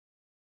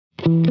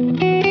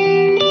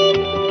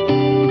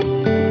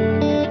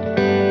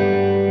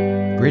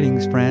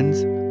Greetings,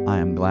 friends. I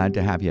am glad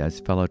to have you as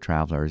fellow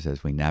travelers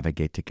as we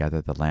navigate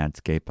together the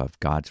landscape of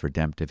God's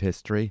redemptive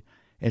history.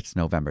 It's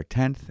November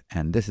 10th,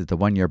 and this is the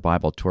One Year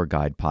Bible Tour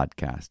Guide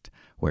podcast,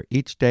 where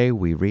each day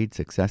we read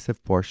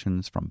successive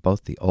portions from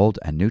both the Old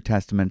and New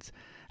Testaments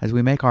as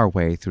we make our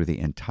way through the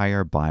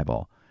entire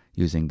Bible,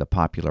 using the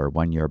popular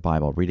One Year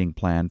Bible reading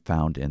plan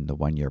found in the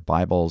One Year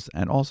Bibles,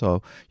 and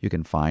also you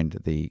can find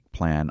the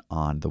plan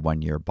on the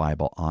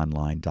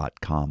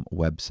oneyearbibleonline.com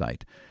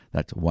website.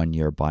 That's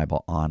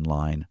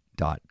oneyearbibleonline.com.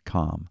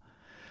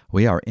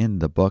 We are in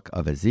the book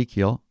of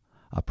Ezekiel,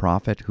 a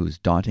prophet whose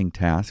daunting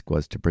task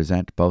was to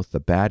present both the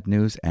bad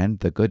news and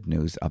the good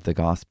news of the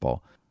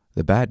gospel.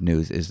 The bad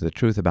news is the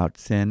truth about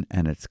sin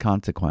and its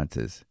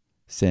consequences.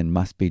 Sin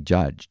must be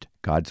judged.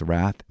 God's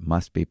wrath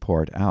must be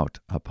poured out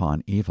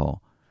upon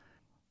evil.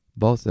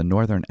 Both the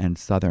northern and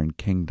southern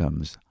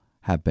kingdoms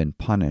have been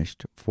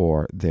punished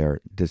for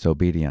their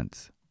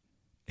disobedience.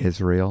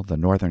 Israel, the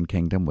northern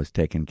kingdom, was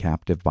taken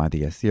captive by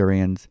the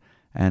Assyrians,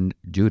 and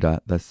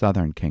Judah, the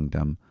southern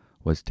kingdom,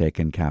 was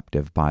taken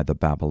captive by the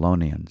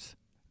Babylonians.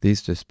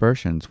 These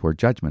dispersions were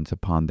judgments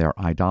upon their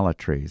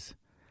idolatries.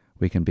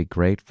 We can be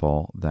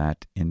grateful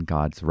that in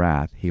God's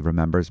wrath He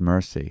remembers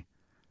mercy.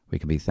 We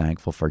can be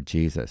thankful for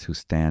Jesus, who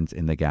stands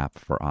in the gap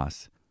for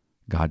us.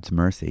 God's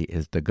mercy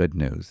is the good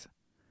news.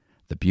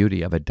 The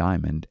beauty of a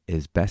diamond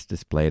is best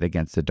displayed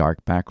against a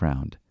dark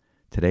background.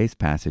 Today's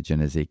passage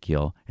in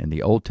Ezekiel in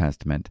the Old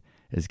Testament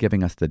is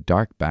giving us the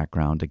dark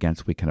background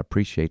against which we can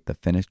appreciate the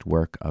finished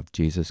work of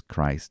Jesus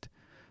Christ,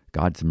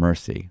 God's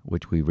mercy,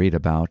 which we read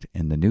about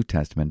in the New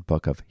Testament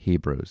book of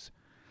Hebrews.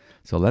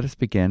 So let us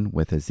begin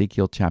with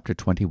Ezekiel chapter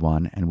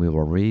 21, and we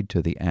will read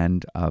to the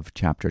end of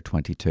chapter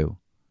 22.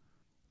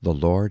 The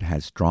Lord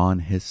has drawn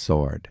his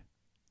sword.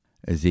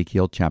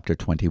 Ezekiel chapter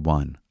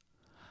 21.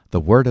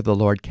 The word of the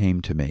Lord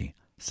came to me,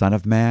 Son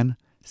of man,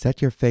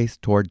 set your face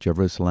toward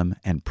Jerusalem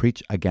and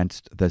preach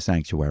against the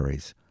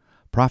sanctuaries.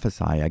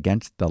 Prophesy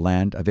against the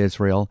land of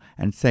Israel,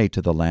 and say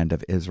to the land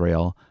of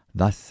Israel,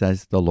 Thus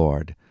says the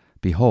Lord,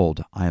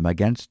 Behold, I am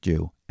against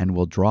you, and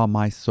will draw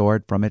my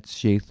sword from its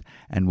sheath,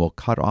 and will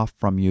cut off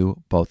from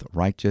you both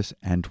righteous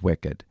and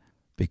wicked.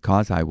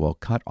 Because I will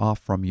cut off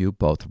from you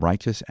both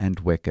righteous and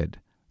wicked,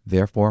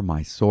 therefore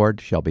my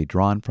sword shall be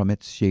drawn from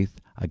its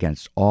sheath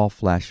against all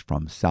flesh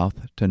from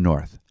south to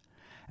north.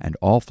 And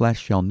all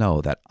flesh shall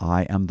know that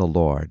I am the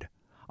Lord.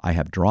 I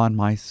have drawn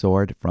my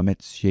sword from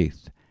its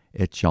sheath.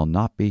 It shall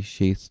not be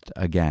sheathed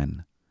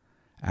again.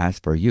 As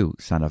for you,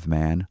 son of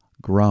man,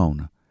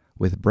 groan.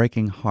 With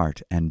breaking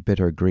heart and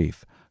bitter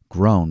grief,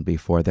 groan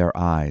before their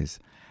eyes.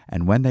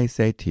 And when they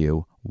say to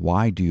you,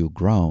 Why do you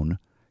groan?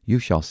 You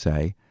shall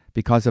say,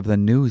 Because of the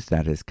news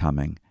that is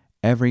coming.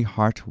 Every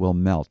heart will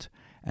melt,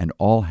 and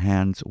all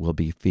hands will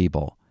be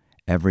feeble.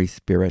 Every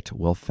spirit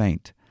will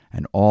faint,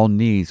 and all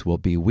knees will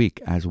be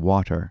weak as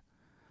water.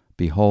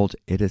 Behold,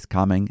 it is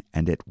coming,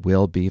 and it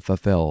will be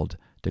fulfilled,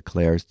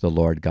 declares the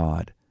Lord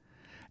God.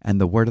 And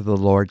the word of the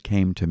Lord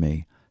came to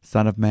me,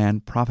 Son of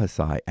man,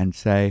 prophesy, and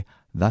say,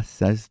 Thus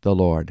says the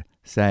Lord,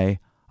 say,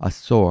 a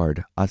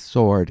sword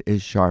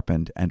is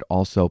sharpened and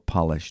also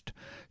polished,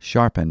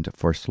 sharpened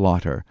for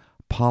slaughter,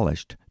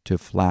 polished to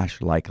flash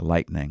like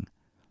lightning.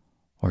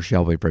 Or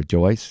shall we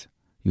rejoice?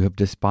 You have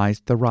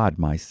despised the rod,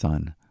 my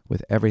son,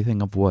 with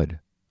everything of wood.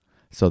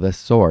 So the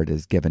sword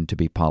is given to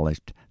be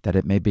polished, that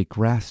it may be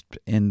grasped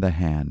in the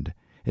hand.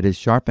 It is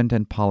sharpened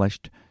and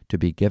polished, to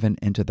be given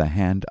into the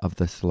hand of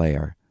the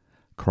slayer.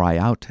 Cry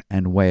out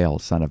and wail,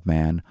 Son of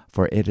man,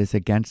 for it is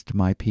against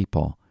my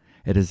people.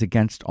 It is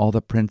against all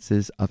the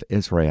princes of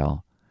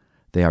Israel.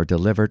 They are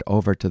delivered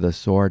over to the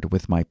sword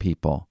with my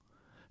people.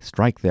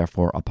 Strike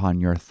therefore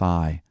upon your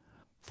thigh,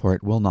 for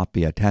it will not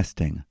be a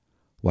testing.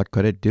 What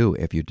could it do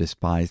if you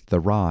despised the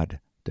rod,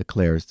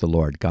 declares the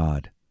Lord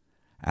God.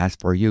 As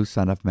for you,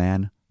 son of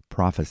man,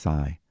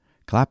 prophesy.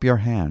 Clap your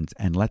hands,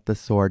 and let the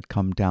sword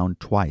come down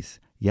twice,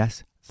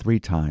 yes, 3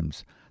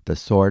 times, the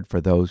sword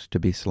for those to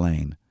be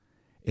slain.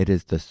 It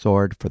is the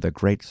sword for the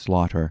great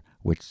slaughter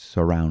which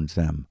surrounds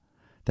them,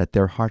 that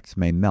their hearts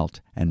may melt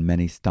and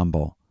many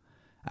stumble.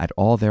 At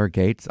all their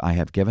gates I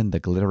have given the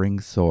glittering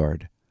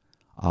sword.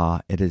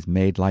 Ah, it is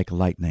made like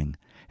lightning.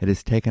 It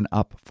is taken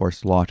up for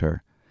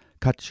slaughter.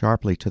 Cut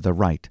sharply to the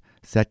right,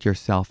 set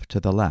yourself to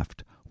the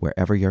left,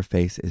 wherever your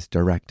face is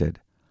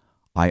directed.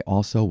 I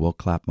also will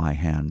clap my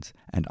hands,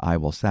 and I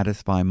will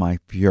satisfy my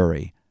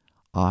fury.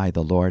 I,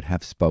 the Lord,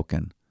 have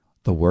spoken.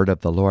 The word of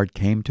the Lord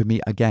came to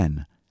me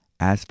again.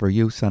 As for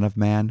you, son of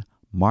man,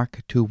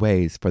 mark 2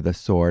 ways for the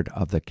sword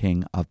of the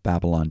king of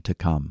Babylon to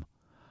come.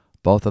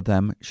 Both of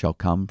them shall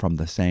come from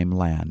the same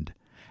land.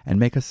 And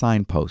make a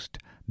signpost,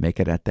 make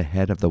it at the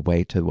head of the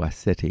way to a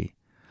city.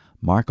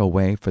 Mark a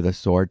way for the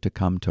sword to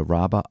come to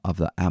Rabbah of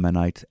the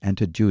Ammonites, and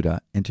to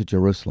Judah, into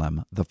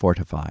Jerusalem, the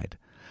fortified.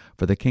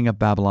 For the king of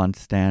Babylon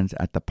stands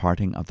at the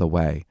parting of the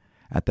way,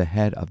 at the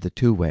head of the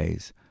 2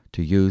 ways,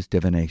 to use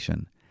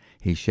divination.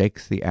 He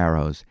shakes the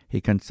arrows,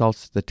 he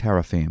consults the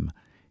teraphim,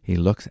 he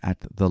looks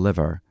at the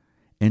liver.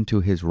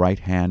 Into his right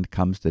hand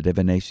comes the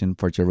divination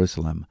for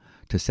Jerusalem,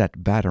 to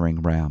set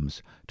battering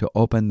rams, to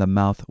open the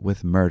mouth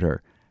with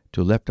murder,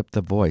 to lift up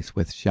the voice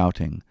with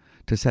shouting,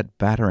 to set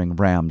battering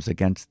rams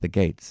against the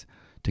gates,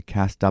 to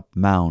cast up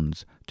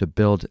mounds, to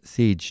build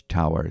siege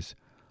towers.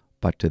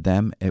 But to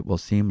them it will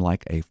seem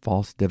like a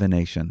false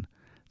divination.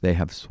 They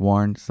have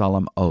sworn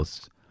solemn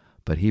oaths,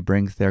 but he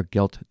brings their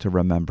guilt to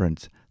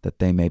remembrance, that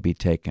they may be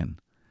taken.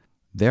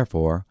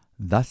 Therefore,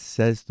 thus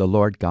says the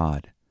Lord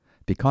God,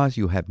 because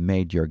you have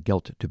made your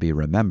guilt to be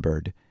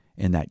remembered,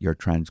 in that your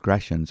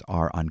transgressions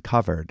are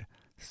uncovered,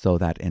 so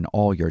that in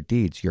all your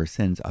deeds your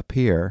sins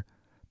appear,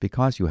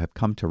 because you have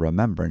come to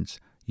remembrance,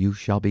 you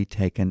shall be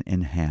taken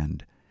in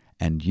hand.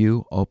 And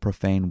you, O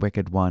profane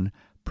wicked one,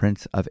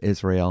 Prince of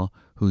Israel,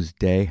 whose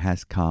day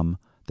has come,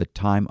 the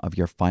time of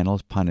your final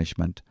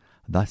punishment,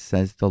 thus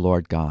says the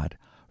Lord God,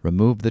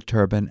 remove the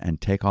turban and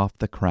take off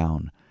the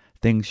crown.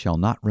 Things shall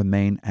not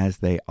remain as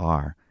they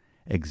are.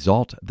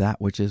 Exalt that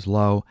which is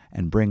low,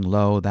 and bring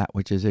low that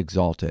which is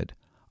exalted.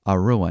 A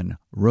ruin,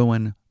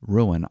 ruin,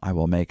 ruin I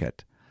will make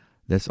it.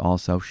 This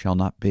also shall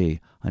not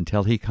be,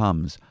 until he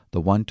comes, the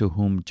one to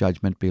whom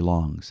judgment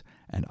belongs,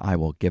 and I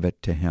will give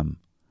it to him.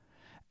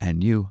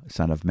 And you,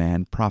 son of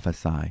man,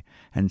 prophesy,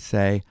 and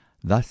say,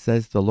 Thus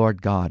says the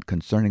Lord God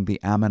concerning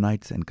the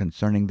Ammonites and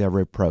concerning their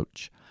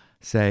reproach.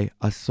 Say,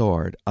 a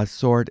sword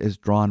is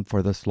drawn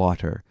for the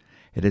slaughter.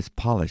 It is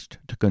polished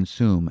to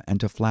consume and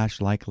to flash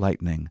like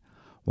lightning.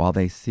 While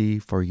they see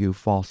for you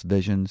false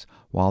visions,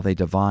 while they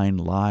divine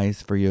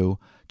lies for you,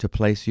 to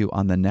place you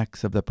on the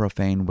necks of the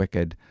profane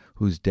wicked,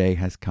 whose day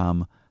has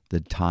come, the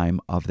time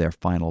of their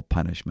final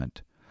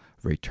punishment.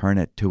 Return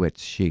it to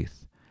its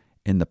sheath.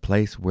 In the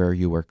place where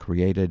you were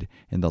created,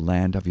 in the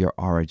land of your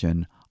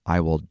origin, I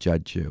will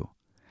judge you.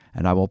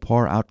 And I will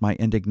pour out my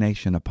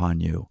indignation upon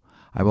you.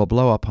 I will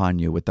blow upon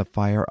you with the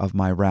fire of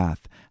my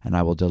wrath, and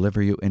I will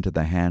deliver you into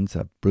the hands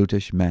of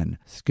brutish men,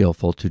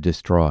 skillful to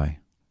destroy.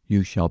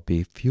 You shall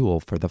be fuel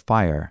for the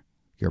fire.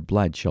 Your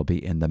blood shall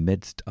be in the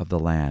midst of the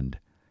land.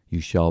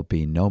 You shall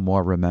be no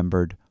more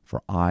remembered,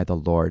 for I, the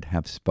Lord,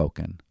 have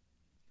spoken.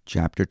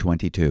 Chapter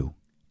 22.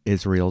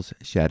 Israel's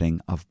shedding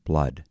of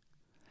blood.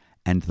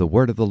 And the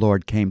word of the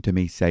Lord came to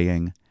me,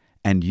 saying,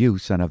 And you,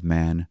 son of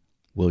man,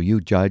 will you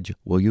judge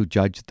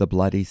the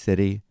bloody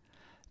city?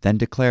 Then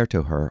declare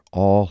to her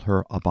all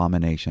her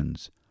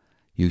abominations.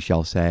 You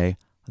shall say,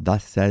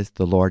 Thus says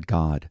the Lord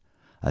God,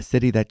 a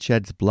city that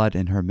sheds blood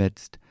in her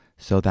midst,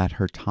 so that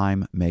her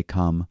time may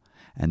come,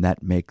 and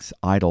that makes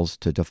idols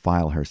to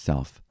defile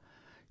herself.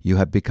 You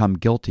have become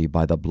guilty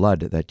by the blood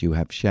that you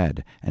have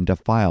shed, and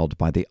defiled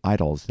by the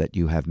idols that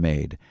you have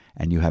made,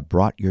 and you have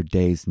brought your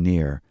days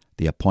near.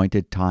 The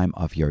appointed time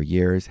of your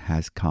years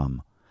has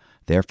come.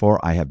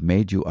 Therefore I have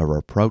made you a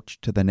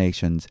reproach to the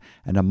nations,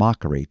 and a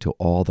mockery to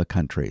all the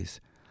countries.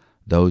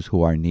 Those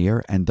who are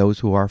near and those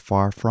who are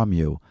far from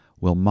you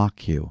will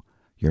mock you.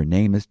 Your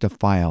name is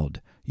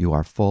defiled. You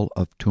are full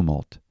of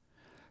tumult.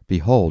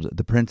 Behold,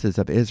 the princes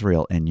of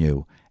Israel in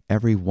you,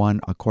 every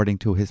one according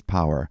to his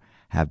power,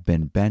 have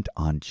been bent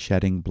on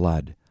shedding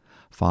blood.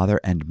 Father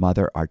and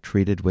mother are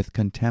treated with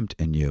contempt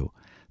in you.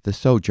 The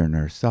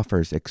sojourner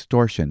suffers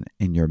extortion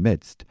in your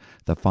midst.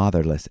 The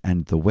fatherless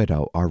and the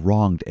widow are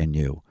wronged in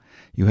you.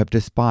 You have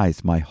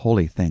despised my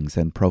holy things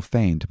and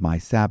profaned my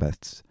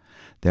Sabbaths.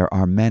 There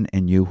are men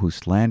in you who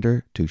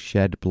slander to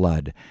shed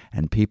blood,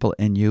 and people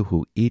in you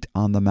who eat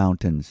on the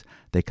mountains.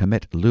 They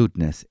commit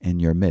lewdness in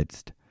your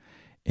midst.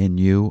 In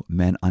you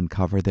men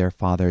uncover their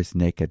fathers'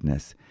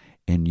 nakedness.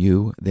 In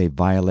you they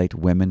violate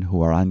women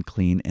who are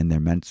unclean in their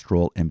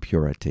menstrual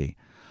impurity.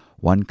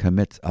 One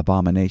commits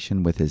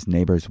abomination with his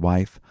neighbor's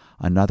wife,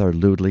 another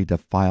lewdly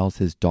defiles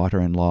his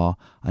daughter-in-law,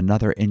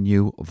 another in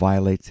you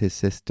violates his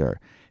sister,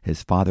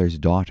 his father's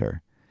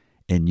daughter.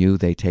 In you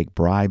they take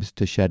bribes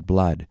to shed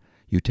blood.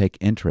 You take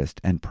interest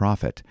and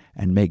profit,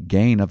 and make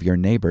gain of your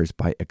neighbors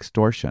by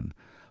extortion.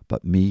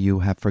 But me you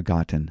have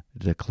forgotten,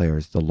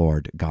 declares the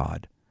Lord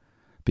God.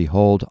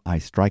 Behold, I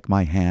strike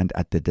my hand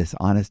at the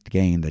dishonest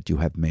gain that you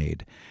have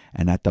made,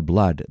 and at the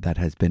blood that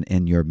has been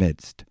in your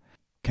midst.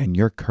 Can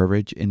your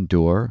courage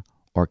endure,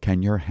 or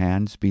can your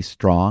hands be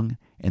strong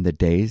in the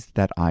days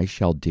that I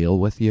shall deal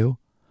with you?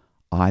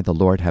 I, the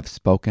Lord, have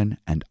spoken,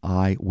 and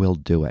I will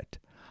do it.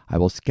 I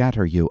will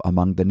scatter you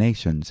among the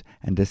nations,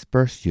 and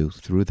disperse you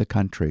through the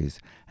countries,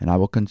 and I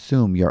will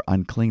consume your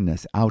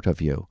uncleanness out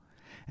of you.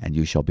 And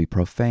you shall be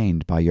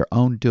profaned by your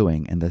own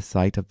doing in the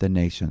sight of the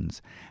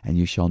nations, and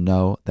you shall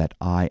know that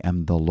I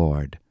am the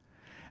Lord.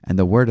 And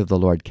the word of the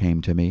Lord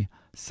came to me,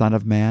 Son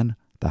of man,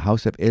 the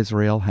house of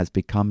Israel has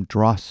become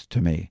dross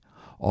to me.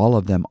 All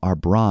of them are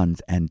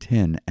bronze and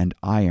tin and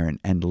iron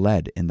and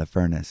lead in the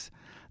furnace.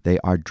 They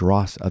are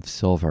dross of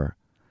silver.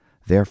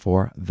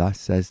 Therefore, thus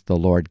says the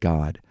Lord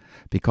God,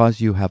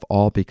 because you have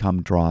all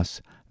become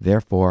dross,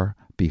 therefore,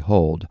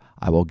 behold,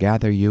 I will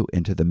gather you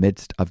into the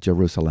midst of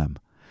Jerusalem.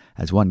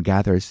 As one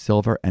gathers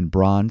silver and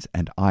bronze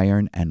and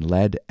iron and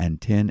lead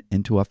and tin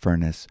into a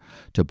furnace,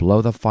 to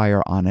blow the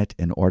fire on it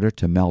in order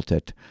to melt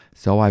it,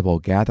 so I will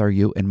gather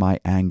you in my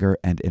anger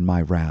and in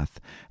my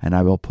wrath, and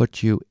I will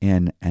put you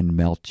in and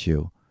melt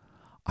you.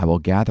 I will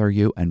gather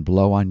you and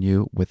blow on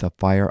you with the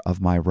fire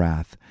of my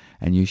wrath,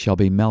 and you shall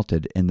be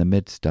melted in the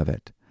midst of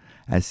it.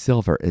 As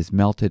silver is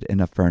melted in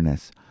a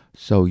furnace,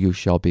 so you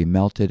shall be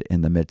melted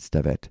in the midst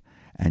of it.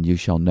 And you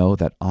shall know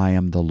that I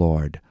am the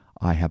Lord.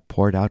 I have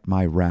poured out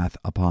my wrath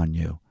upon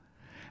you.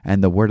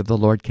 And the word of the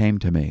Lord came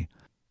to me,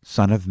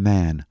 Son of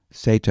man,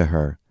 say to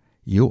her,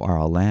 You are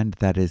a land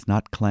that is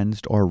not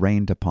cleansed or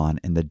rained upon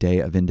in the day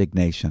of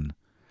indignation.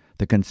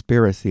 The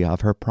conspiracy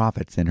of her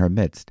prophets in her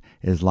midst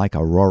is like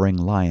a roaring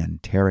lion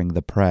tearing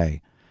the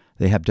prey.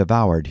 They have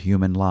devoured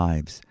human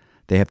lives.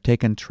 They have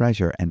taken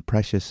treasure and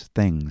precious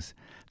things.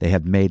 They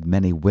have made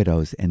many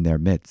widows in their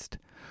midst.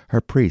 Her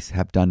priests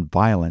have done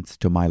violence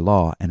to my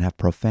law and have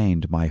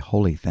profaned my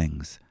holy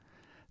things.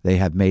 They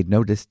have made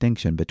no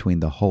distinction between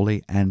the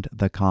holy and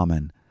the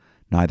common.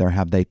 Neither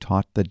have they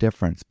taught the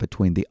difference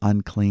between the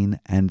unclean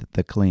and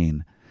the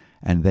clean.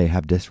 And they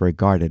have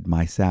disregarded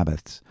my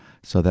Sabbaths,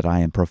 so that I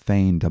am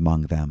profaned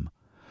among them.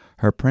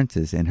 Her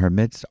princes in her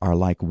midst are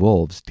like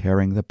wolves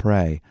tearing the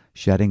prey,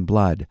 shedding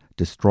blood,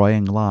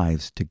 destroying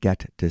lives to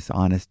get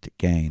dishonest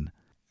gain.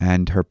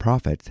 And her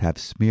prophets have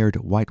smeared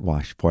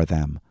whitewash for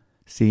them,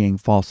 seeing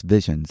false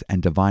visions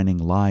and divining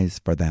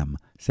lies for them,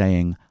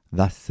 saying,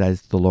 Thus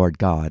says the Lord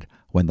God,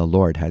 when the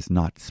Lord has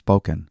not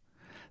spoken.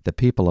 The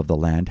people of the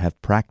land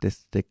have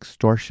practiced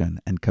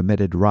extortion and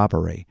committed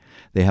robbery.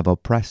 They have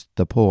oppressed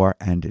the poor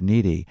and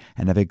needy,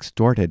 and have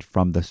extorted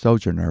from the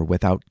sojourner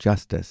without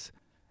justice.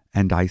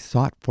 And I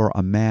sought for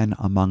a man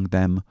among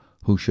them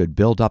who should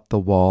build up the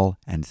wall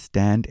and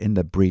stand in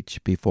the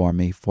breach before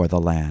me for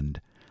the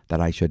land, that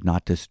I should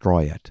not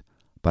destroy it.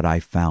 But I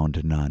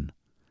found none.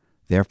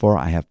 Therefore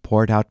I have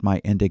poured out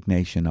my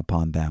indignation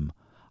upon them.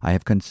 I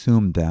have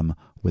consumed them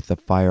with the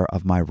fire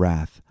of my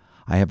wrath.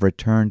 I have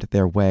returned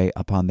their way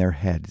upon their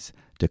heads,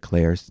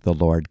 declares the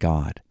Lord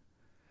God.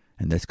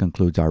 And this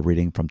concludes our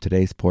reading from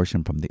today's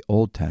portion from the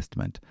Old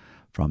Testament,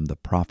 from the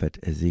prophet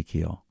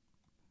Ezekiel.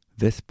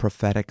 This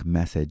prophetic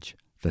message,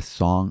 the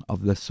Song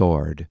of the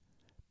Sword,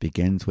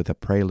 begins with a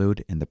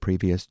prelude in the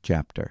previous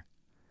chapter.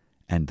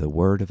 And the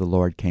word of the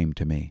Lord came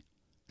to me,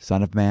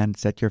 Son of man,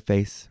 set your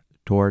face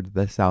toward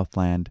the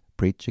southland,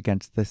 preach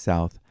against the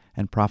south,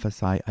 and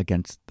prophesy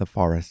against the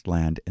forest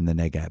land in the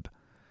Negeb.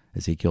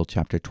 Ezekiel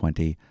chapter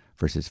 20,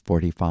 verses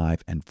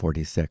 45 and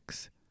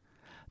 46.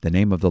 The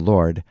name of the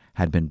Lord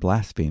had been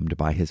blasphemed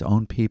by his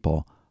own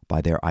people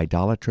by their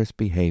idolatrous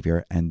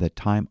behavior, and the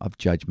time of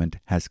judgment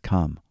has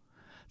come.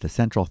 The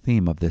central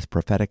theme of this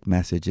prophetic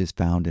message is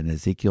found in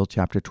Ezekiel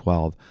chapter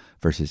 12,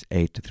 verses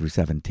 8 through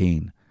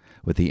 17,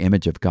 with the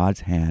image of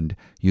God's hand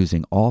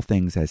using all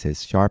things as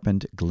his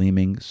sharpened,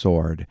 gleaming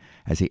sword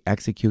as he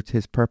executes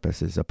his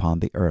purposes upon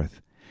the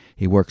earth.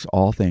 He works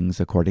all things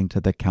according to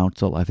the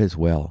counsel of his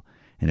will,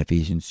 in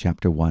Ephesians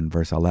chapter 1,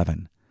 verse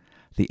 11.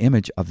 The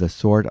image of the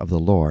sword of the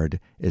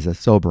Lord is a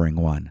sobering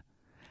one.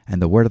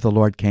 And the word of the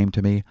Lord came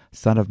to me,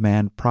 Son of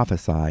man,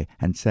 prophesy,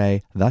 and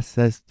say, Thus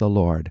says the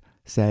Lord,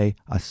 say,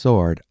 a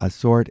sword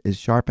is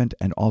sharpened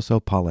and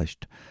also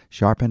polished,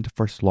 sharpened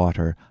for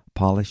slaughter,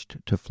 polished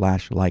to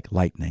flash like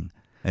lightning.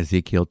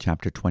 Ezekiel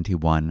chapter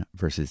 21,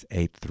 verses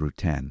 8 through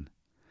 10.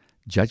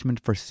 Judgment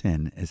for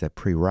sin is a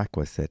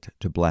prerequisite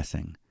to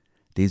blessing.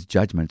 These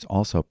judgments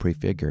also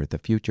prefigure the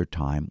future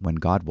time when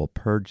God will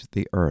purge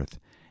the earth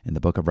in the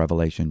book of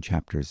Revelation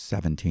chapters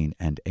 17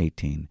 and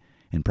 18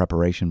 in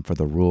preparation for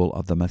the rule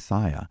of the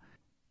Messiah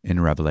in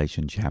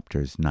Revelation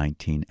chapters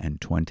 19 and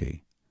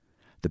 20.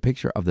 The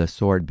picture of the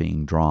sword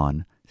being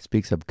drawn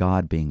speaks of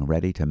God being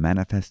ready to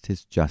manifest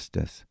his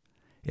justice.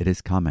 It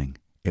is coming.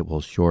 It will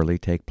surely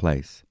take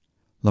place.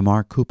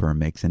 Lamar Cooper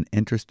makes an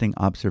interesting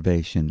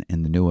observation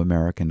in the New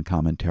American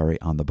Commentary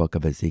on the book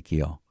of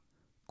Ezekiel.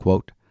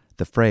 Quote,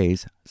 The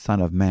phrase,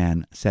 Son of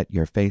man, set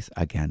your face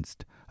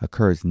against,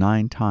 occurs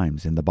 9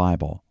 times in the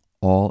Bible,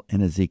 all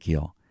in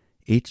Ezekiel.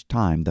 Each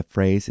time the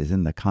phrase is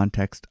in the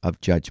context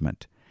of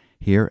judgment.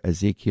 Here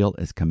Ezekiel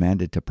is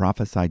commanded to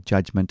prophesy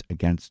judgment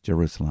against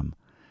Jerusalem.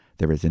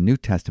 There is a New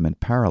Testament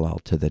parallel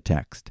to the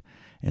text.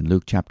 In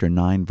Luke chapter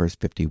 9, verse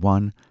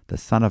 51, the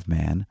Son of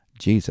Man,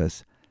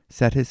 Jesus,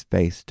 set his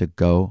face to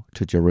go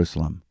to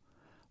Jerusalem.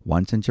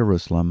 Once in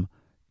Jerusalem,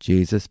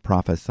 Jesus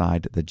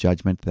prophesied the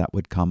judgment that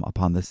would come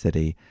upon the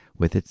city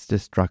with its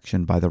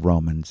destruction by the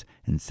Romans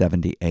in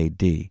 70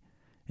 A.D.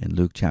 in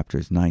Luke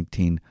chapters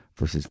 19,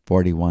 verses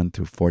 41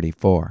 through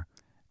 44.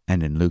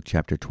 And in Luke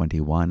chapter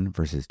 21,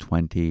 verses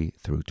 20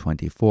 through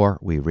 24,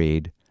 we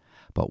read,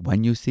 But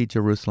when you see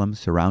Jerusalem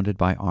surrounded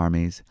by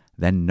armies,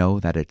 then know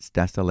that its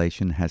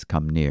desolation has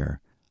come near.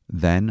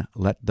 Then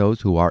let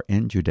those who are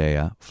in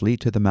Judea flee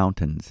to the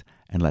mountains,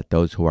 and let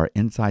those who are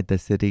inside the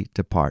city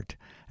depart,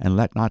 and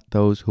let not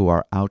those who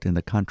are out in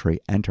the country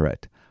enter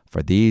it,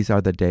 for these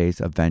are the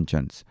days of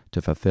vengeance,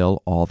 to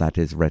fulfill all that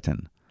is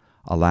written.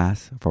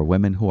 Alas, for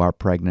women who are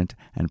pregnant,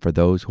 and for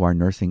those who are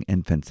nursing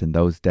infants in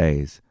those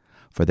days,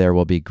 for there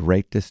will be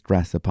great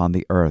distress upon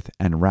the earth,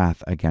 and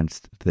wrath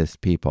against this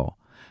people.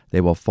 They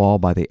will fall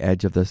by the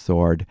edge of the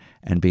sword,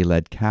 and be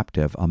led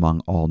captive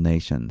among all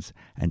nations,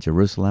 and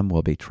Jerusalem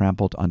will be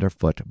trampled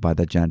underfoot by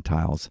the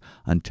Gentiles,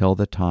 until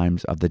the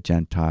times of the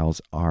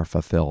Gentiles are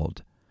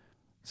fulfilled.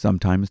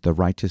 Sometimes the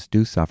righteous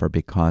do suffer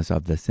because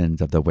of the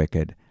sins of the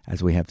wicked,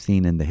 as we have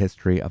seen in the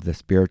history of the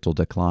spiritual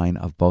decline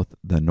of both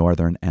the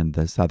northern and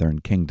the southern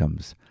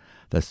kingdoms.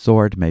 The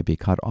sword may be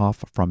cut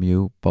off from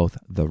you, both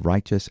the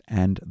righteous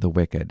and the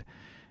wicked,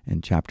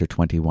 in chapter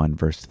 21,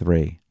 verse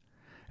 3.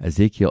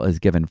 Ezekiel is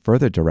given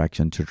further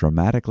direction to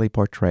dramatically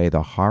portray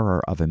the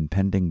horror of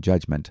impending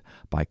judgment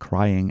by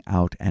crying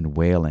out and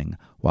wailing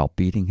while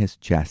beating his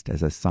chest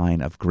as a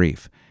sign of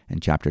grief in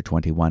chapter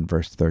 21,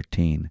 verse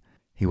 13.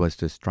 He was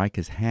to strike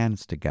his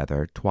hands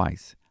together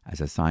twice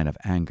as a sign of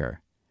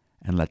anger,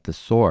 and let the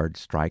sword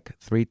strike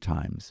 3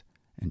 times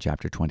in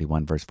chapter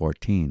 21, verse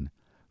 14,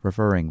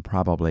 referring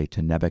probably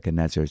to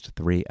Nebuchadnezzar's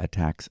 3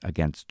 attacks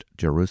against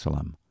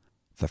Jerusalem.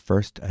 The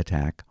first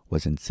attack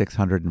was in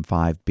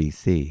 605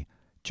 BC,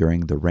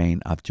 during the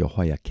reign of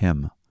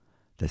Jehoiakim,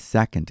 the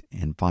second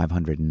in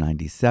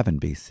 597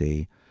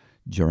 BC,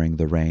 during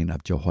the reign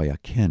of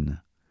Jehoiakim,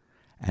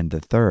 and the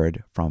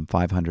third from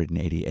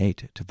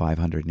 588 to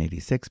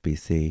 586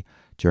 BC,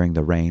 during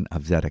the reign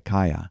of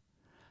Zedekiah.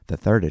 The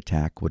third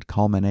attack would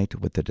culminate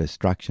with the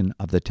destruction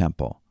of the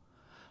temple.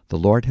 The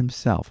Lord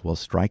himself will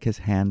strike his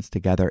hands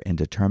together in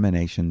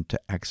determination to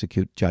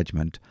execute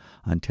judgment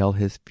until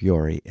his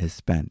fury is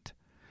spent.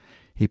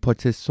 He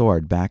puts his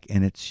sword back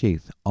in its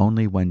sheath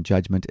only when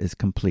judgment is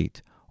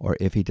complete, or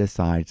if he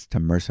decides to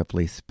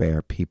mercifully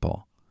spare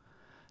people.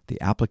 The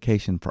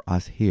application for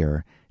us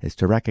here is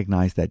to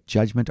recognize that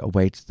judgment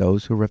awaits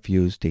those who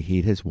refuse to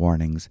heed his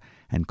warnings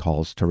and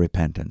calls to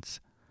repentance.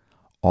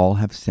 All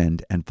have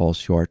sinned and fall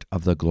short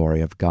of the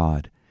glory of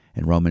God.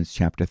 In Romans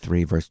chapter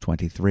 3, verse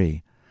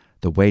 23,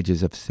 the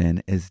wages of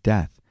sin is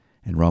death.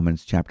 In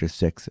Romans chapter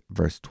 6,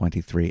 verse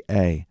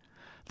 23a,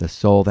 the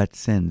soul that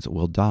sins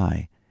will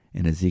die.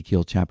 In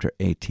Ezekiel chapter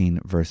 18,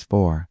 verse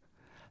 4.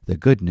 The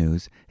good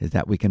news is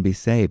that we can be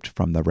saved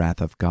from the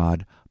wrath of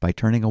God by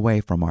turning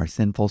away from our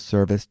sinful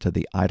service to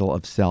the idol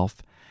of self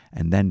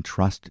and then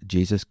trust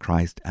Jesus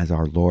Christ as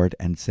our Lord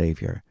and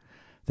Savior.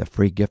 The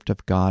free gift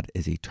of God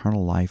is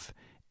eternal life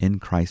in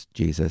Christ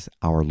Jesus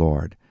our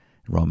Lord.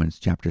 Romans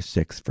chapter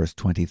 6, verse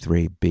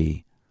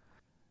 23b.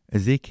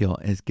 Ezekiel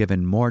is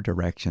given more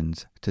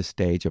directions to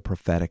stage a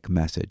prophetic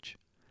message.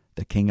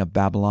 The king of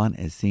Babylon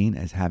is seen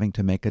as having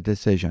to make a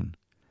decision.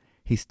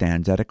 He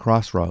stands at a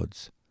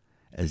crossroads.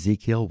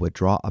 Ezekiel would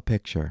draw a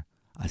picture,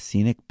 a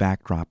scenic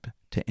backdrop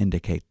to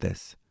indicate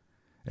this.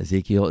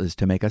 Ezekiel is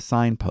to make a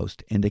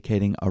signpost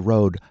indicating a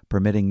road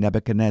permitting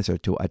Nebuchadnezzar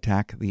to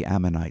attack the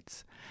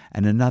Ammonites,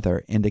 and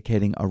another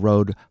indicating a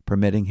road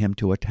permitting him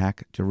to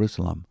attack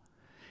Jerusalem.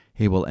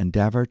 He will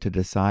endeavor to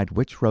decide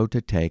which road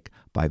to take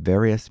by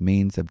various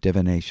means of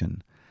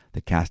divination,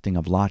 the casting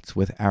of lots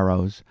with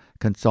arrows,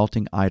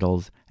 consulting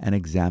idols, and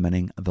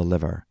examining the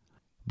liver.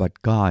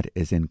 But God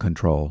is in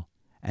control,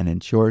 and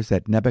ensures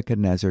that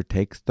Nebuchadnezzar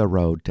takes the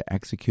road to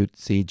execute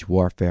siege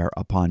warfare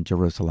upon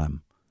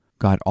Jerusalem.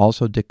 God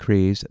also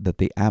decrees that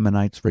the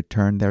Ammonites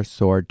return their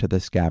sword to the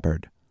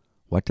scabbard.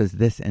 What does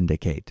this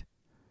indicate?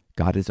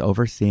 God is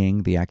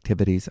overseeing the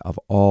activities of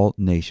all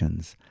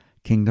nations.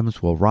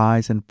 Kingdoms will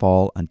rise and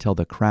fall until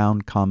the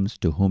crown comes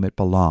to whom it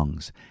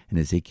belongs, in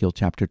Ezekiel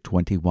chapter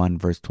 21,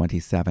 verse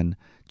 27,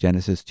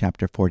 Genesis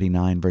chapter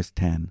 49, verse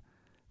 10.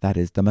 That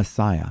is the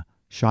Messiah,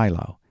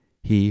 Shiloh,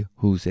 he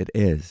whose it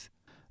is.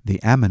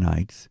 The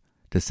Ammonites,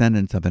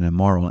 descendants of an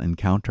immoral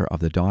encounter of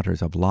the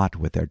daughters of Lot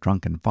with their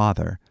drunken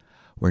father,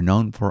 were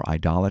known for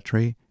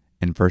idolatry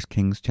in 1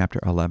 Kings chapter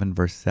 11,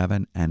 verse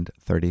 7 and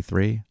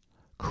 33,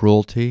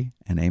 cruelty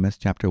in Amos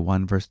chapter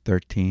 1, verse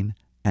 13,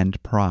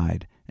 and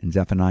pride in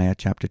Zephaniah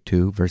chapter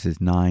 2,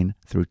 verses 9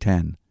 through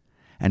 10,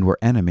 and were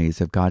enemies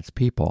of God's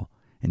people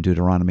in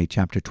Deuteronomy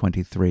chapter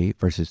 23,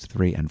 verses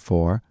 3 and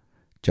 4,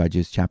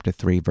 Judges chapter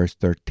 3, verse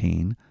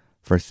 13,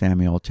 1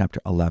 Samuel chapter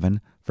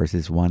 11,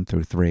 verses 1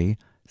 through 3,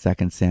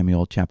 2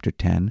 Samuel chapter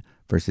 10,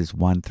 verses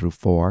 1 through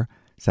 4,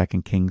 2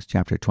 Kings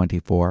chapter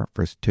 24,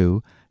 verse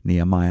 2,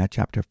 Nehemiah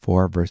chapter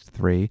 4, verse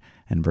 3,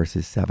 and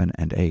verses 7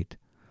 and 8.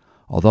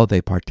 Although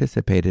they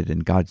participated in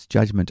God's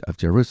judgment of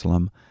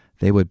Jerusalem,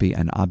 they would be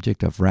an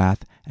object of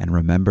wrath and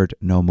remembered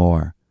no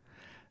more.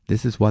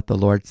 This is what the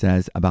Lord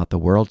says about the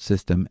world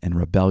system in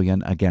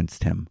rebellion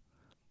against him.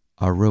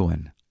 A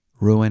ruin,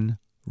 ruin,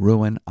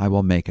 ruin I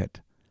will make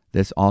it.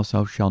 This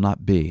also shall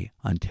not be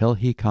until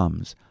he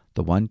comes,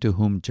 the one to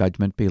whom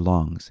judgment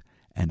belongs,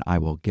 and I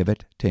will give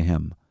it to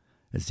him.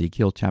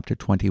 Ezekiel chapter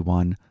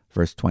 21,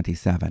 verse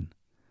 27.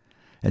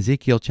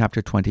 Ezekiel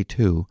chapter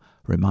 22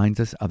 reminds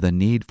us of the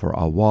need for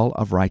a wall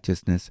of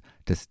righteousness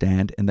to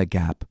stand in the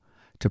gap,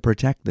 to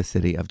protect the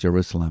city of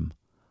Jerusalem.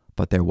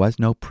 But there was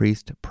no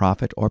priest,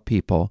 prophet, or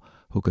people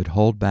who could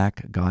hold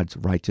back God's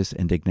righteous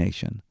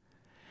indignation.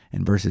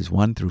 In verses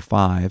 1 through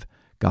 5,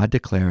 God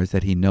declares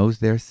that he knows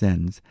their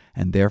sins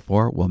and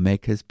therefore will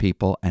make his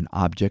people an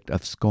object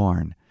of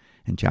scorn.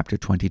 In chapter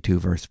 22,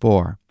 verse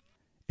 4,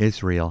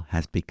 Israel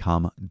has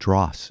become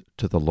dross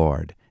to the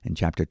Lord. In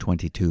chapter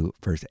 22,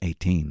 verse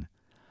 18,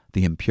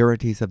 the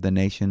impurities of the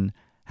nation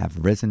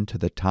have risen to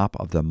the top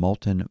of the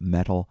molten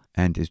metal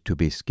and is to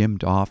be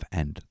skimmed off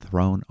and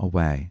thrown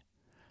away.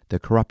 The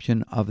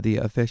corruption of the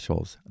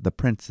officials, the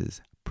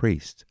princes,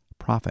 priests,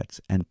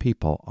 prophets, and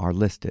people are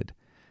listed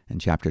in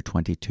chapter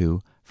 22,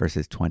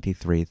 verses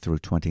 23 through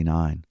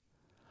 29.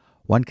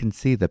 One can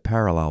see the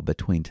parallel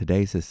between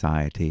today's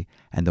society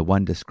and the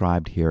one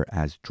described here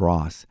as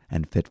dross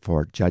and fit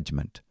for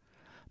judgment.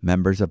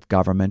 Members of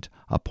government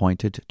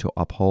appointed to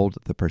uphold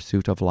the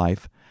pursuit of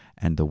life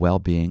and the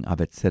well-being of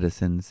its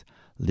citizens,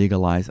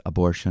 legalize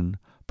abortion,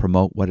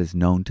 promote what is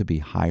known to be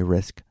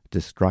high-risk,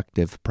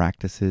 destructive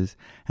practices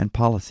and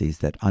policies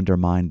that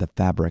undermine the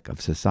fabric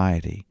of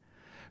society.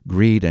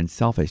 Greed and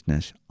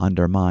selfishness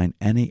undermine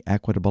any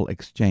equitable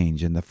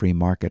exchange in the free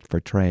market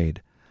for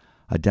trade.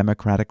 A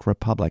democratic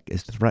republic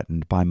is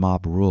threatened by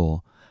mob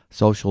rule.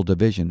 Social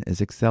division is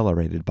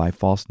accelerated by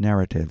false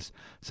narratives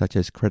such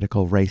as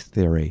critical race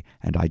theory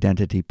and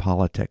identity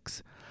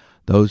politics.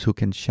 Those who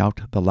can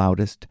shout the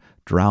loudest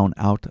drown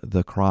out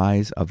the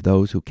cries of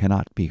those who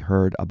cannot be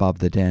heard above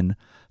the din,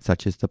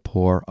 such as the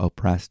poor,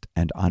 oppressed,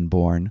 and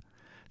unborn.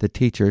 The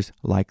teachers,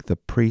 like the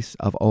priests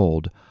of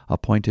old,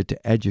 appointed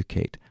to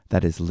educate,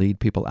 that is, lead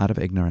people out of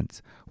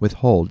ignorance,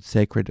 withhold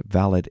sacred,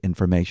 valid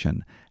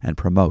information, and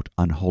promote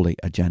unholy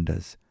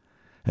agendas.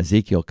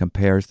 Ezekiel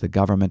compares the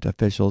government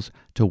officials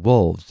to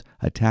wolves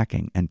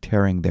attacking and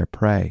tearing their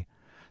prey.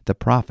 The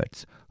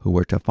prophets, who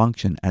were to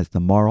function as the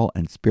moral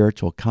and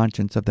spiritual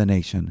conscience of the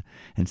nation,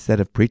 instead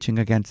of preaching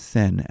against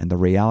sin and the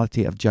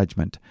reality of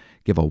judgment,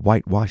 give a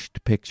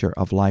whitewashed picture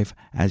of life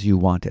as you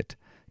want it,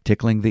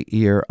 tickling the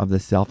ear of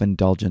the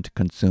self-indulgent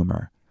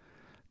consumer.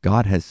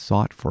 God has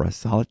sought for a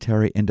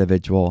solitary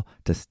individual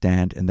to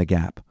stand in the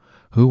gap.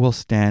 Who will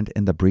stand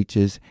in the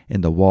breaches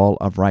in the wall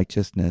of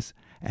righteousness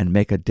and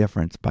make a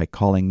difference by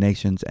calling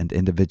nations and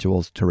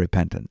individuals to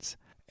repentance?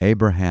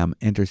 Abraham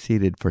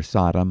interceded for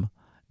Sodom.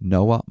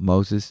 Noah,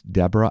 Moses,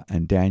 Deborah,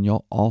 and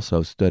Daniel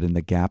also stood in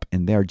the gap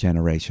in their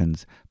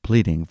generations,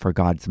 pleading for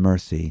God's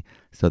mercy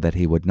so that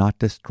he would not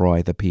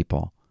destroy the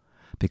people.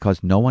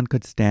 Because no one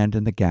could stand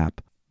in the gap,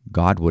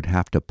 God would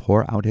have to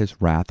pour out his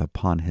wrath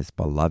upon his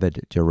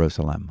beloved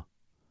Jerusalem.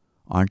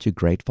 Aren't you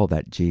grateful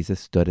that Jesus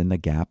stood in the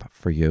gap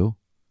for you?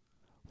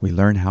 We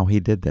learn how he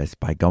did this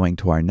by going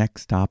to our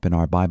next stop in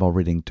our Bible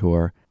reading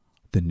tour,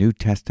 the New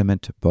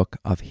Testament book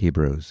of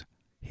Hebrews.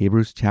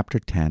 Hebrews chapter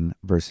 10,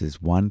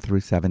 verses 1 through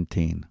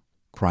 17.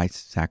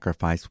 Christ's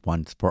sacrifice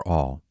once for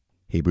all.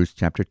 Hebrews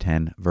chapter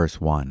 10,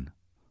 verse 1.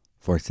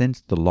 For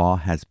since the law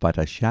has but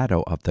a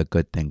shadow of the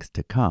good things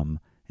to come,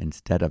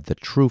 instead of the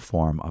true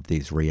form of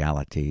these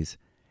realities,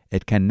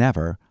 it can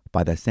never,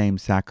 by the same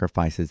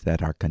sacrifices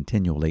that are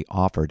continually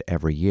offered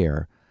every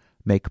year,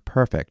 make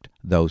perfect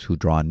those who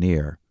draw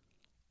near.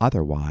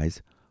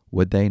 Otherwise,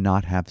 would they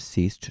not have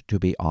ceased to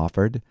be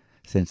offered,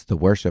 since the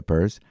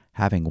worshippers,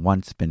 having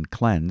once been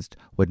cleansed,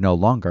 would no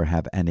longer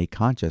have any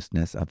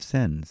consciousness of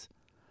sins?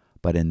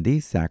 But in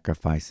these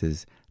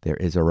sacrifices there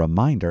is a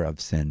reminder of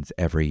sins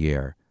every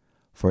year,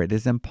 for it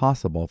is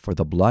impossible for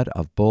the blood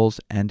of bulls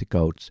and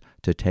goats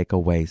to take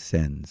away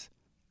sins.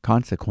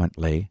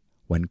 Consequently,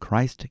 when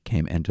Christ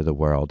came into the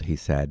world, he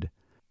said,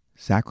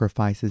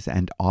 "Sacrifices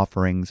and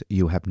offerings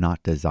you have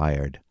not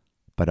desired,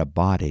 but a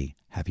body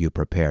have you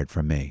prepared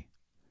for me.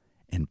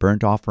 In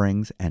burnt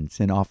offerings and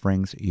sin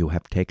offerings you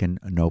have taken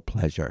no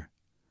pleasure."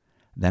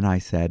 Then I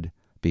said,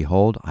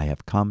 "Behold, I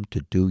have come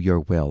to do your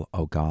will,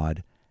 O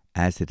God,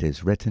 as it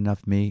is written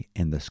of me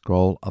in the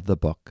scroll of the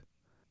book."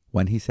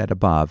 When he said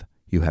above,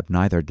 "You have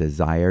neither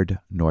desired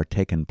nor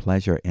taken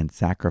pleasure in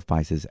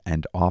sacrifices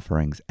and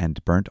offerings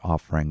and burnt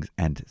offerings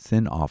and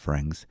sin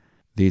offerings,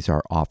 these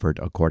are offered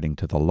according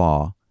to the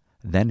law,"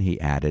 then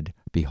he added,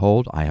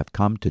 "Behold, I have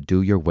come to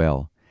do your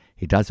will."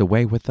 He does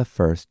away with the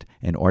first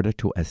in order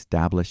to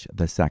establish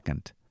the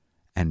second.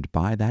 And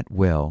by that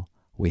will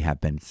we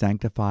have been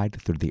sanctified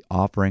through the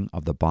offering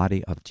of the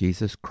body of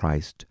Jesus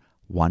Christ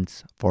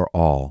once for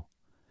all.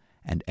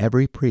 And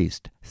every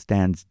priest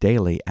stands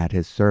daily at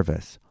his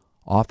service,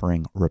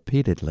 offering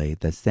repeatedly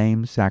the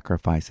same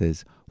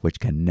sacrifices which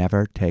can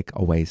never take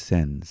away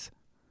sins.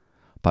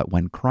 But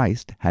when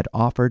Christ had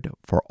offered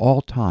for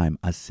all time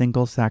a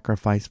single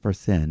sacrifice for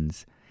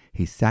sins,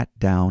 he sat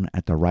down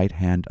at the right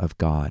hand of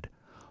God,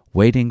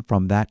 waiting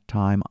from that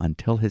time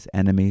until his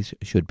enemies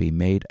should be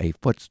made a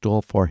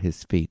footstool for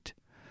his feet.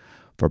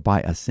 For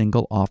by a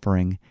single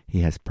offering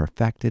he has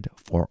perfected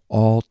for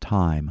all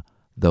time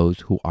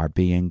those who are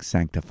being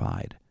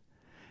sanctified.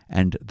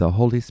 And the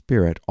Holy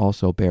Spirit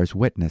also bears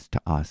witness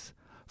to us,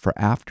 for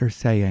after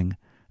saying,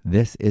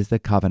 "This is the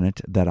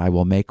covenant that I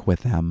will make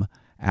with them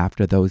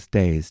after those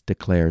days,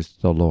 declares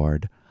the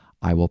Lord,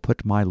 I will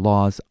put my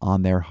laws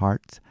on their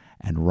hearts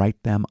and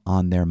write them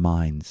on their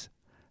minds."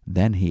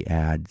 Then he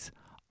adds,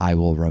 "I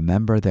will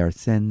remember their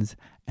sins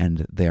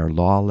and their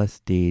lawless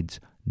deeds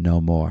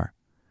no more."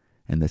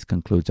 And this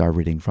concludes our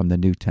reading from the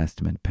New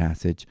Testament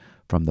passage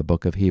from the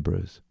book of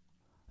Hebrews.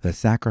 The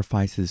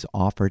sacrifices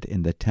offered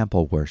in the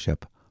temple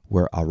worship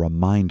were a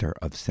reminder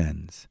of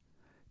sins.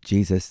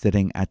 Jesus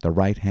sitting at the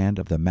right hand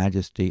of the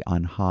Majesty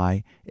on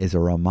high is a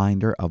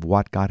reminder of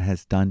what God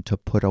has done to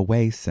put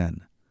away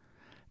sin.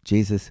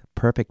 Jesus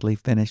perfectly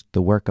finished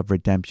the work of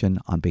redemption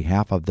on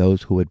behalf of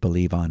those who would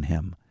believe on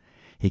him.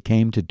 He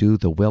came to do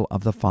the will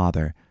of the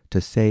Father,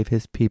 to save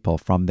his people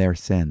from their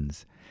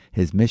sins.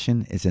 His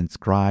mission is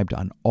inscribed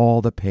on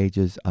all the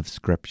pages of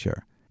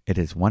Scripture. It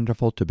is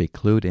wonderful to be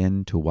clued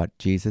in to what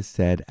Jesus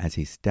said as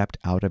he stepped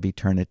out of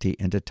eternity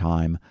into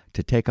time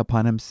to take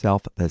upon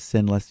himself the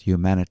sinless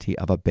humanity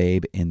of a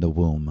babe in the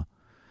womb.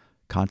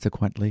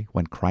 Consequently,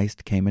 when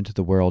Christ came into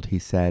the world, he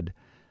said,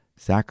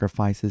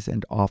 "Sacrifices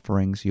and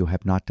offerings you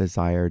have not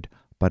desired,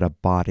 but a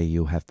body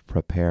you have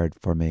prepared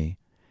for me.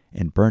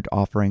 In burnt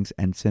offerings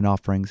and sin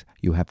offerings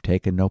you have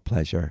taken no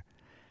pleasure.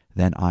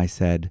 Then I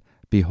said,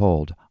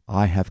 Behold,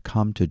 I have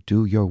come to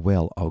do your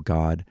will, O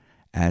God,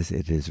 as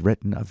it is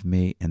written of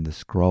me in the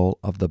scroll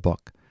of the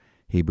book."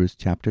 Hebrews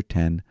chapter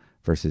 10,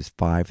 verses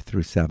 5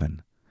 through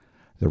 7.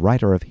 The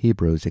writer of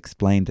Hebrews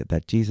explained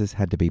that Jesus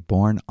had to be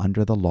born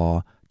under the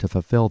law to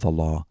fulfill the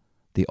law,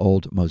 the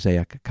old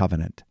Mosaic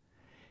covenant.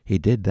 He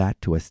did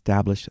that to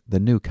establish the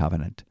new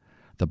covenant.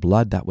 The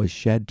blood that was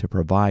shed to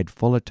provide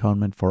full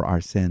atonement for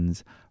our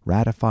sins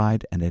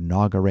ratified and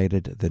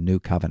inaugurated the new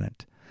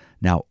covenant.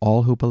 Now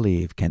all who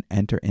believe can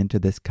enter into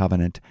this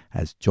covenant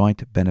as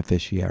joint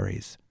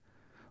beneficiaries.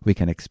 We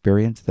can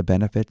experience the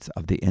benefits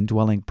of the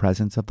indwelling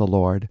presence of the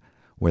Lord,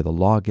 where the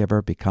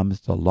lawgiver becomes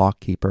the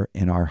lawkeeper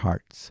in our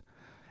hearts.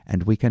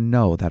 And we can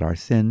know that our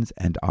sins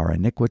and our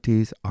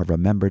iniquities are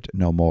remembered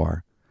no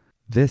more.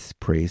 This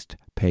priest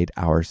paid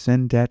our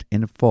sin debt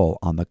in full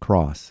on the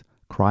cross,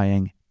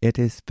 crying, "It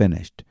is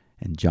finished,"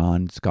 in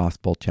John's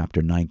Gospel,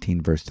 chapter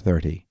 19, verse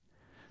 30.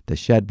 The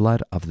shed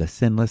blood of the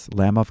sinless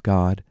Lamb of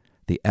God,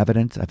 the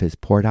evidence of his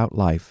poured-out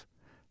life,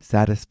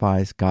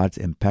 satisfies God's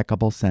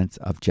impeccable sense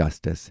of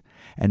justice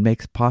and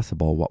makes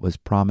possible what was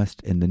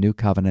promised in the new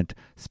covenant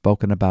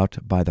spoken about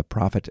by the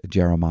prophet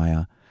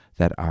Jeremiah,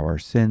 that our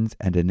sins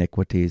and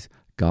iniquities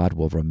God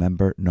will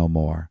remember no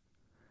more.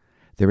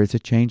 There is a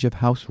change of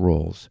house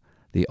rules.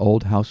 The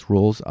old house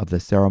rules of the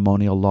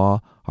ceremonial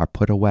law are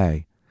put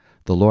away.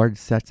 The Lord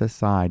sets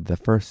aside the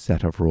first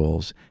set of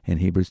rules in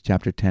Hebrews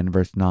chapter 10,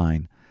 verse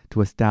 9,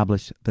 to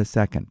establish the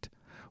second.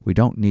 We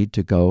don't need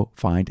to go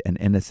find an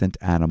innocent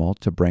animal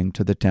to bring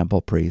to the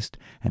temple priest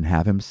and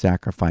have him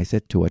sacrifice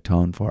it to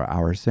atone for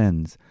our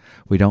sins.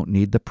 We don't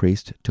need the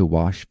priest to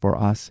wash for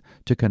us,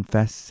 to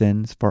confess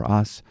sins for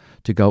us,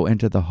 to go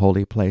into the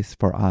holy place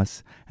for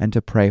us, and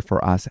to pray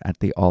for us at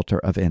the altar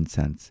of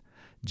incense.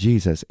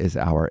 Jesus is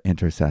our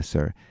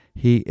intercessor.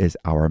 He is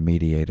our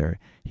mediator.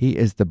 He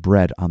is the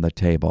bread on the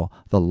table,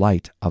 the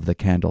light of the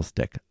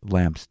candlestick,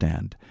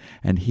 lampstand,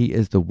 and he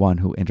is the one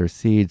who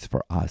intercedes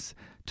for us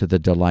to the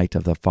delight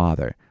of the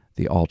Father,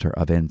 the altar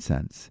of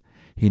incense.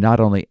 He not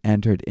only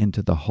entered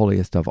into the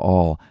holiest of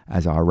all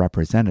as our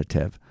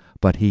representative,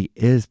 but he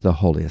is the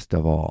holiest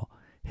of all.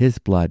 His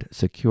blood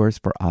secures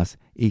for us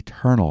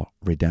eternal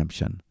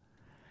redemption.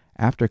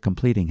 After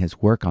completing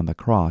his work on the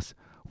cross,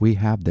 we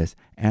have this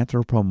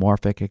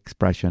anthropomorphic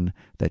expression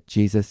that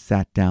Jesus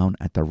sat down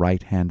at the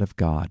right hand of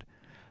God.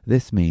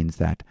 This means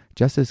that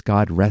just as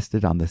God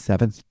rested on the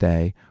seventh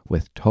day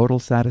with total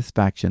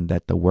satisfaction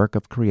that the work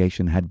of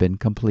creation had been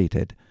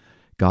completed,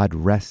 God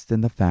rests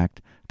in the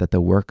fact that the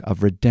work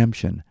of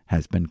redemption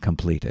has been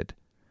completed.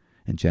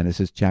 In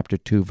Genesis chapter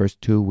 2, verse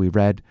 2, we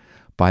read,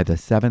 "By the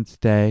seventh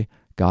day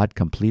God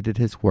completed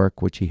his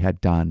work which he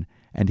had done,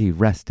 and he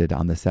rested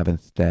on the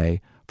seventh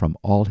day from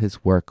all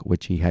his work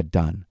which he had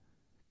done."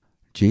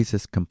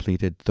 Jesus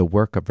completed the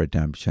work of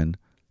redemption,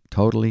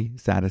 totally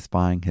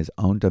satisfying his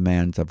own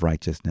demands of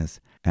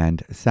righteousness,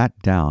 and sat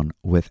down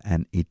with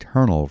an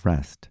eternal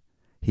rest.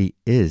 He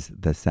is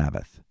the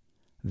Sabbath.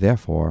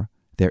 Therefore,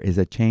 there is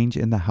a change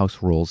in the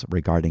house rules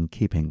regarding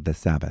keeping the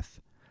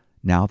Sabbath.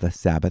 Now the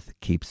Sabbath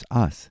keeps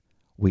us.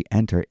 We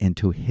enter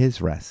into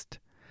his rest.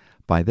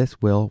 By this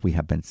will we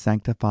have been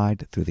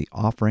sanctified through the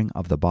offering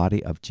of the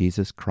body of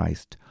Jesus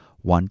Christ,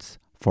 once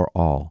for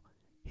all.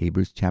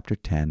 Hebrews chapter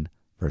 10,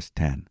 verse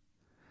 10.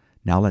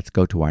 Now let's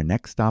go to our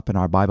next stop in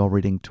our Bible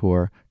reading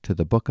tour to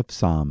the book of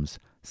Psalms,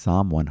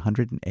 Psalm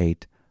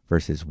 108,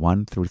 verses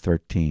 1 through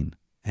 13.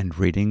 And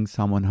reading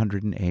Psalm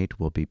 108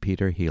 will be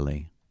Peter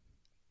Healey.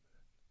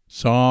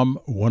 Psalm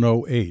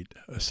 108,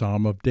 a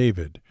psalm of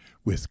David.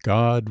 With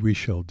God we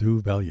shall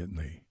do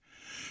valiantly.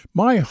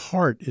 My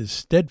heart is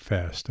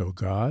steadfast, O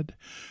God.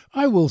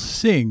 I will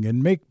sing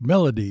and make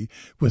melody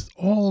with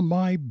all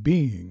my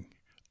being.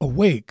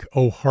 Awake,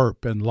 O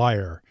harp and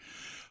lyre.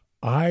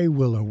 I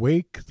will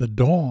awake the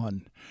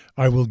dawn.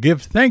 I will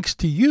give thanks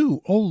to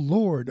you, O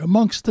Lord,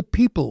 amongst the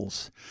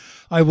peoples.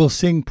 I will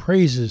sing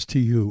praises to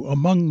you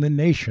among the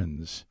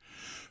nations.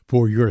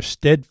 For your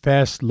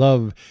steadfast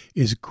love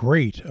is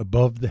great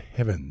above the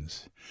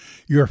heavens.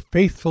 Your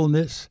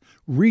faithfulness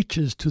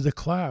reaches to the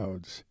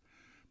clouds.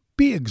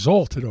 Be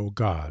exalted, O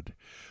God,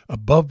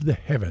 above the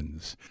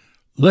heavens.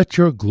 Let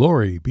your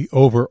glory be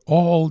over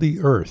all the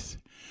earth,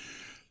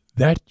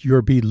 that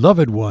your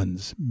beloved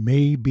ones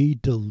may be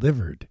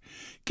delivered.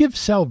 Give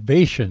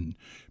salvation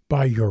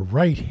by your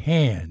right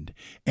hand,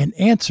 and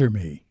answer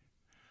me.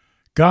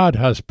 God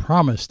has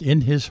promised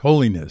in his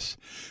holiness,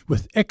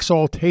 with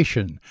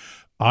exaltation,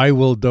 I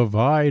will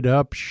divide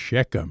up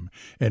Shechem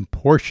and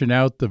portion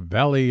out the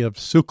valley of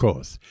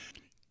Sukkoth.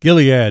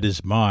 Gilead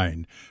is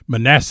mine,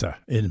 Manasseh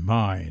is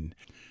mine.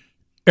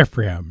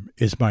 Ephraim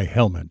is my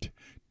helmet,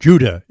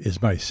 Judah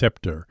is my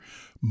scepter,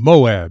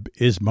 Moab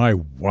is my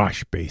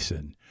wash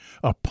basin.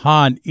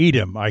 Upon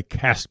Edom I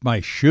cast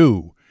my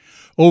shoe,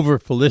 over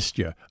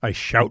Philistia I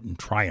shout in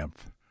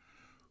triumph.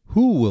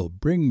 Who will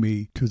bring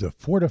me to the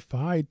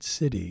fortified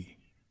city?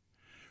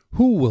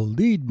 Who will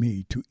lead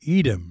me to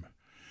Edom?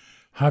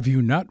 Have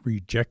you not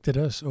rejected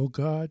us, O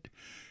God?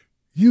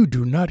 You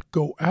do not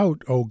go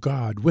out, O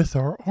God, with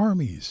our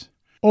armies.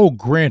 O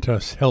grant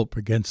us help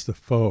against the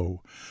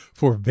foe,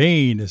 for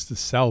vain is the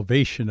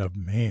salvation of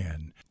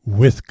man.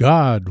 With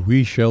God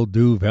we shall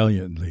do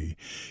valiantly.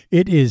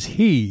 It is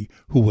He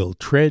who will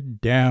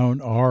tread down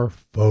our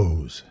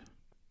foes.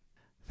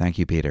 Thank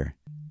you, Peter.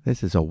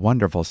 This is a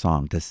wonderful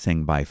song to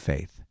sing by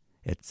faith.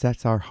 It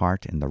sets our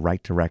heart in the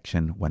right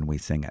direction when we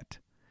sing it.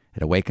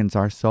 It awakens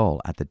our soul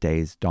at the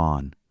day's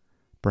dawn.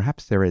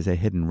 Perhaps there is a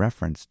hidden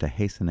reference to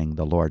hastening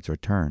the Lord's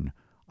return.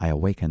 I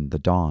awaken the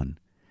dawn.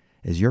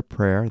 Is your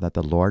prayer that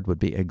the Lord would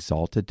be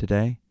exalted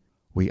today?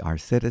 We are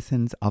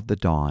citizens of the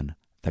dawn,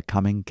 the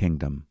coming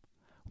kingdom.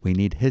 We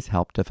need His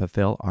help to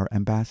fulfill our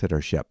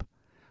ambassadorship.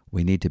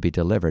 We need to be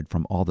delivered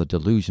from all the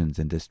delusions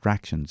and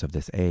distractions of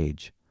this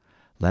age.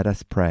 Let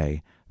us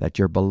pray that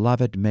your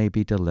beloved may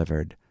be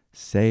delivered.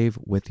 Save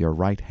with your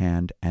right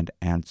hand and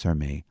answer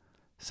me.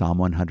 Psalm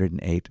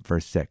 108,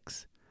 verse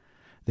 6.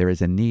 There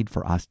is a need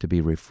for us to be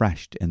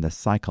refreshed in the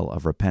cycle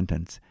of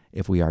repentance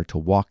if we are to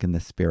walk in the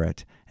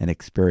Spirit and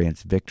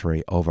experience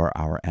victory over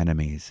our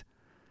enemies.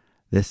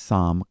 This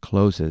psalm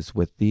closes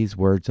with these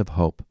words of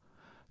hope.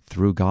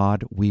 Through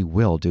God we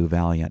will do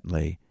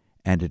valiantly,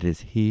 and it is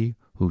He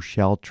who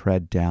shall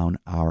tread down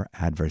our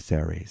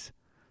adversaries.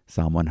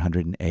 Psalm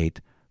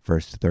 108,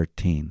 verse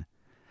 13.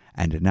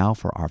 And now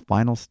for our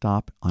final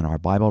stop on our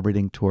Bible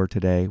reading tour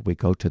today, we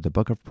go to the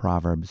book of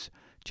Proverbs,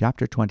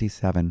 chapter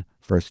 27,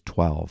 verse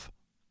 12.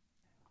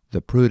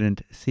 The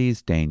prudent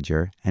sees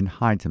danger and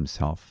hides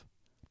himself,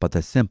 but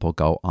the simple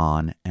go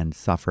on and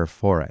suffer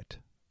for it.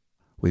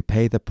 We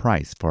pay the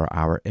price for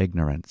our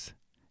ignorance.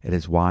 It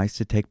is wise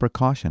to take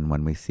precaution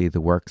when we see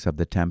the works of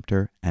the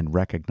tempter and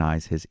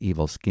recognize his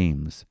evil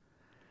schemes.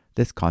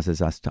 This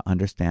causes us to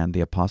understand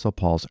the Apostle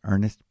Paul's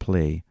earnest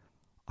plea,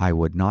 I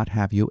would not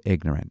have you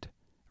ignorant.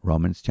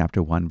 Romans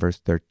chapter 1, verse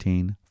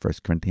 13, 1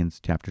 Corinthians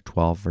chapter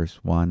 12, verse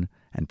 1,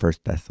 and 1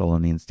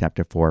 Thessalonians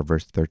chapter 4,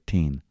 verse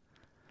 13.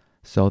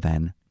 So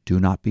then, do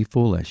not be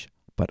foolish,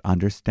 but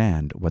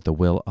understand what the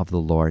will of the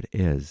Lord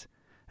is.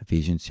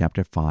 Ephesians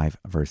chapter 5,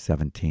 verse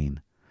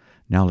 17.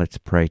 Now let's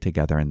pray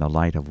together in the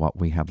light of what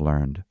we have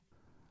learned.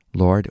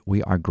 Lord,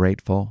 we are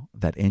grateful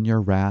that in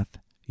your wrath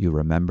you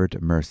remembered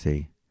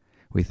mercy.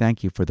 We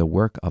thank you for the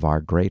work of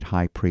our great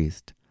high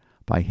priest.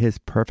 By his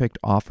perfect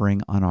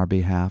offering on our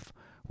behalf,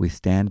 we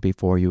stand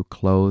before you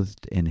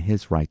clothed in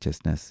his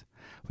righteousness.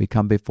 We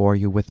come before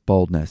you with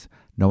boldness,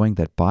 knowing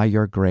that by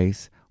your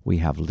grace we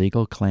have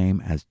legal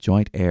claim as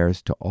joint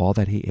heirs to all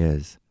that he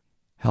is.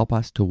 Help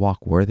us to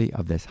walk worthy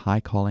of this high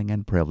calling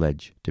and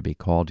privilege to be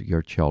called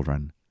your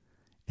children.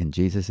 In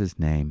Jesus'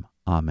 name,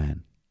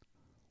 amen.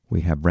 We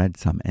have read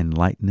some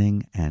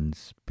enlightening and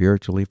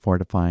spiritually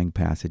fortifying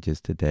passages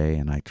today,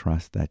 and I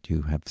trust that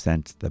you have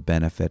sensed the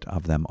benefit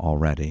of them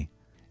already.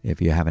 If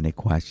you have any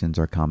questions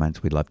or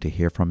comments, we'd love to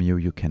hear from you.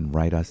 You can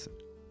write us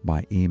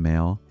by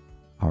email,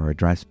 our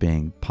address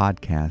being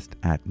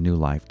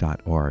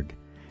podcast@newlife.org.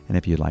 And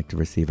if you'd like to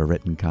receive a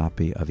written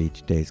copy of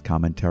each day's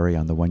commentary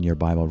on the one-year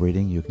Bible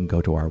reading, you can go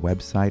to our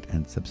website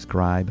and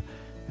subscribe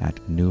at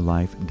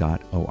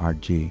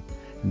newlife.org.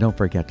 And don't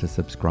forget to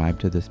subscribe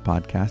to this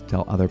podcast,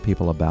 tell other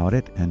people about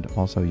it, and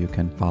also you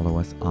can follow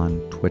us on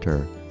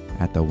Twitter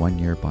at the One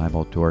Year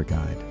Bible Tour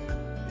Guide.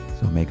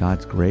 So may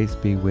God's grace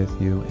be with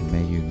you, and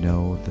may you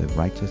know the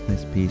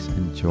righteousness, peace,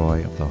 and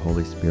joy of the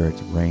Holy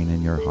Spirit reign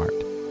in your heart.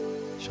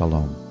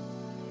 Shalom.